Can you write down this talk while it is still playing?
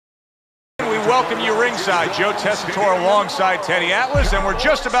welcome you ringside. Joe Tessitore alongside Teddy Atlas, and we're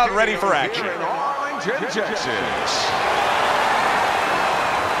just about ready for action. The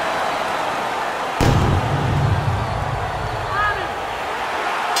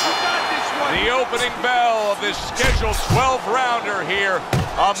opening bell of this scheduled 12-rounder here.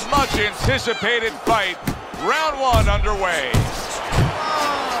 A much-anticipated fight. Round one underway.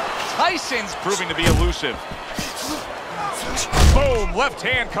 Tyson's proving to be elusive. Boom, left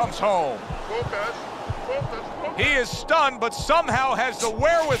hand comes home. He is stunned, but somehow has the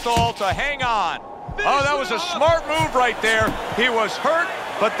wherewithal to hang on. Oh, that was a smart move right there. He was hurt,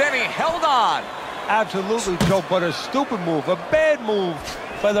 but then he held on. Absolutely, Joe, but a stupid move, a bad move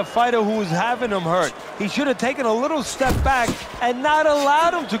by the fighter who was having him hurt. He should have taken a little step back and not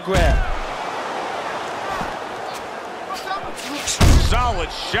allowed him to grab. Solid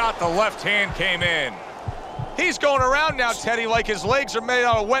shot, the left hand came in. He's going around now, Teddy, like his legs are made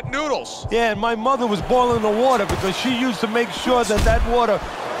out of wet noodles. Yeah, and my mother was boiling the water because she used to make sure that that water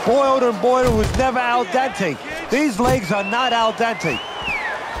boiled and boiled and was never al dente. These legs are not al dente.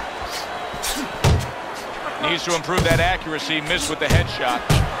 Needs to improve that accuracy, missed with the headshot.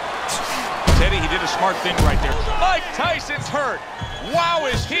 Teddy, he did a smart thing right there. Mike Tyson's hurt. Wow,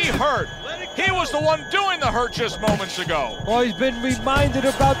 is he hurt? He was the one doing the hurt just moments ago. Well, he's been reminded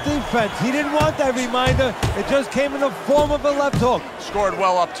about defense. He didn't want that reminder. It just came in the form of a left hook. Scored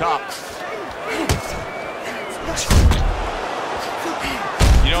well up top.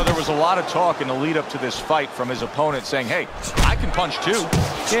 You know, there was a lot of talk in the lead up to this fight from his opponent saying, hey, I can punch too.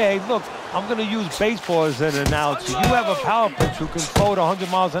 Yeah, hey, look, I'm going to use baseball as an analogy. You have a power pitch who can throw it 100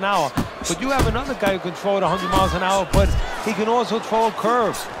 miles an hour, but you have another guy who can throw it 100 miles an hour, but he can also throw a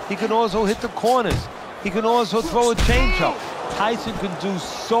curve. He can also hit the corners. He can also throw a changeup. Tyson can do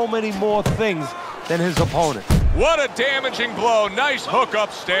so many more things than his opponent. What a damaging blow. Nice hook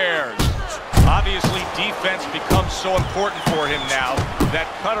upstairs. Obviously, defense becomes so important for him now. That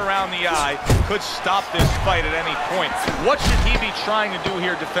cut around the eye could stop this fight at any point. What should he be trying to do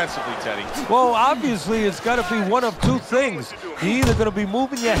here defensively, Teddy? Well, obviously, it's got to be one of two things. You're either going to be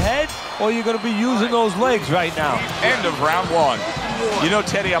moving your head or you're going to be using those legs right now. End of round one. You know,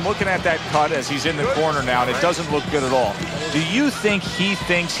 Teddy, I'm looking at that cut as he's in the corner now, and it doesn't look good at all. Do you think he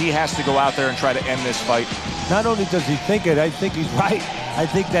thinks he has to go out there and try to end this fight? Not only does he think it, I think he's right. I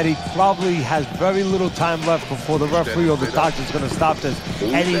think that he probably has very little time left before the referee or the doctor's going to stop this.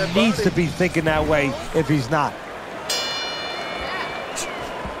 And he needs to be thinking that way if he's not.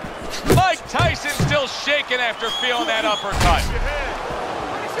 Mike Tyson still shaking after feeling that uppercut.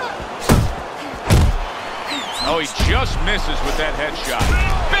 Oh, he just misses with that headshot.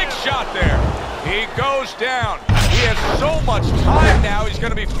 Big shot there. He goes down. He has so much time now, he's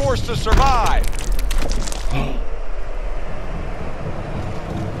going to be forced to survive.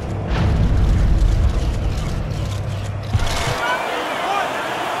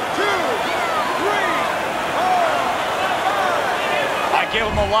 Give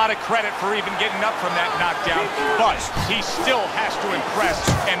him a lot of credit for even getting up from that knockdown, but he still has to impress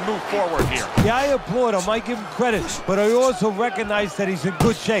and move forward here. Yeah, I applaud him. I give him credit, but I also recognize that he's in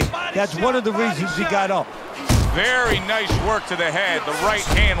good shape. That's one of the reasons he got up. Very nice work to the head. The right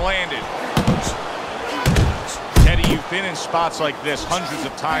hand landed. Teddy, you've been in spots like this hundreds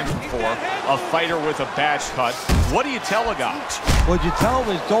of times before. A fighter with a bad cut. What do you tell a guy? What you tell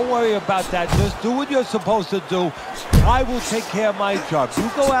him is don't worry about that. Just do what you're supposed to do. I will take care of my job. You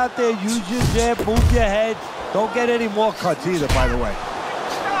go out there, use your jab, move your head. Don't get any more cuts either, by the way.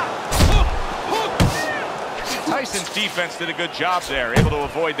 Tyson's defense did a good job there, able to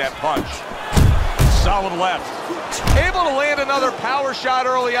avoid that punch. Solid left. Able to land another power shot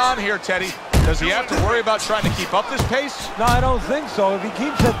early on here, Teddy. Does he have to worry about trying to keep up this pace? No, I don't think so. If he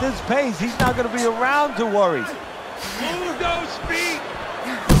keeps at this pace, he's not going to be around to worry. Move those feet.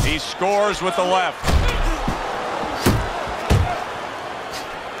 He scores with the left.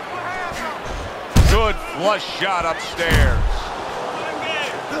 Good flush shot upstairs.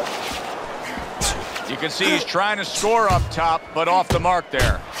 You can see he's trying to score up top, but off the mark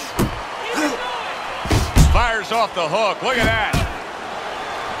there. Fires off the hook. Look at that.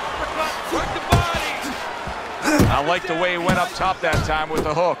 I like the way he went up top that time with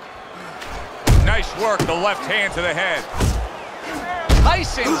the hook. Nice work, the left hand to the head.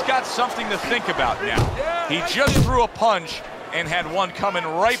 Tyson's got something to think about now. He just threw a punch and had one coming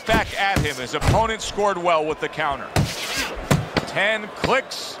right back at him. His opponent scored well with the counter. 10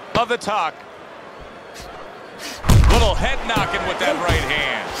 clicks of the talk. Little head knocking with that right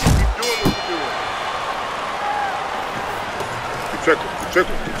hand. Keep doing what you're doing.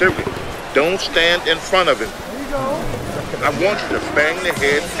 Circle. Don't stand in front of him. There you go. I want you to bang the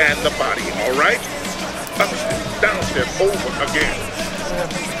head and the body, all right? Upstep, downstep, over again.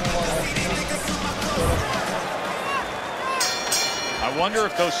 I wonder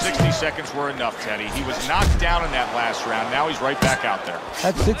if those 60 seconds were enough, Teddy. He was knocked down in that last round. Now he's right back out there.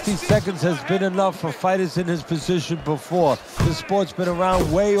 That 60 seconds has been enough for fighters in his position before. The sport's been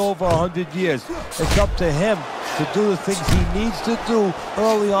around way over 100 years. It's up to him to do the things he needs to do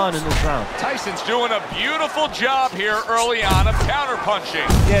early on in this round. Tyson's doing a beautiful job here early on of counter-punching.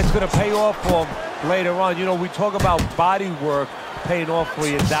 Yeah, it's going to pay off for him later on. You know, we talk about body work paying off for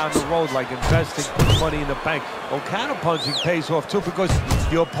you down the road, like investing, putting money in the bank. Well, counter-punching pays off too, because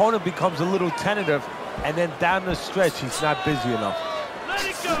your opponent becomes a little tentative, and then down the stretch, he's not busy enough. Let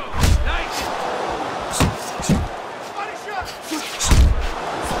it go. Nice.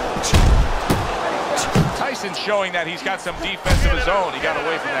 Tyson's showing that he's got some defense of his own. He got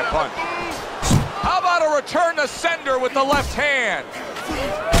away from that punch. How about a return to sender with the left hand?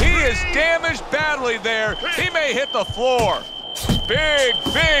 He is damaged badly there. He may hit the floor. Big,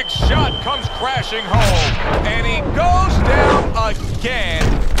 big shot comes crashing home. And he goes down again.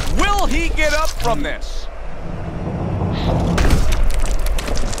 Will he get up from this?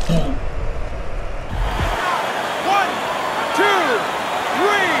 One, two,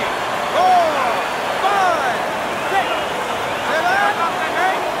 three, four, five, six, seven,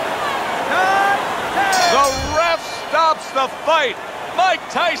 8, 9, 10. The ref stops the fight. Mike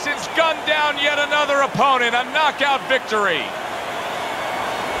Tyson's gunned down yet another opponent. A knockout victory.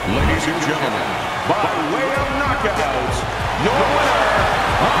 Ladies and gentlemen, by way of knockouts, your winner,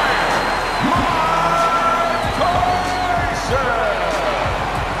 Mike Tyson!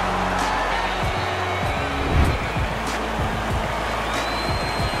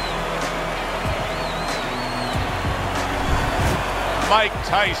 Mike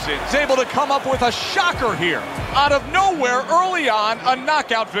Tyson's able to come up with a shocker here. Out of nowhere, early on, a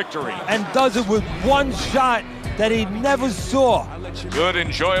knockout victory. And does it with one shot that he never saw. Good,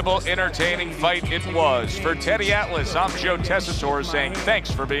 enjoyable, entertaining fight it was. For Teddy Atlas, I'm Joe Tessitore saying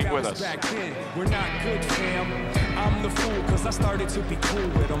thanks for being with us. We're not good, fam. I'm the fool, cause I started to be cool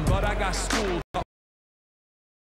with them, but I got schooled.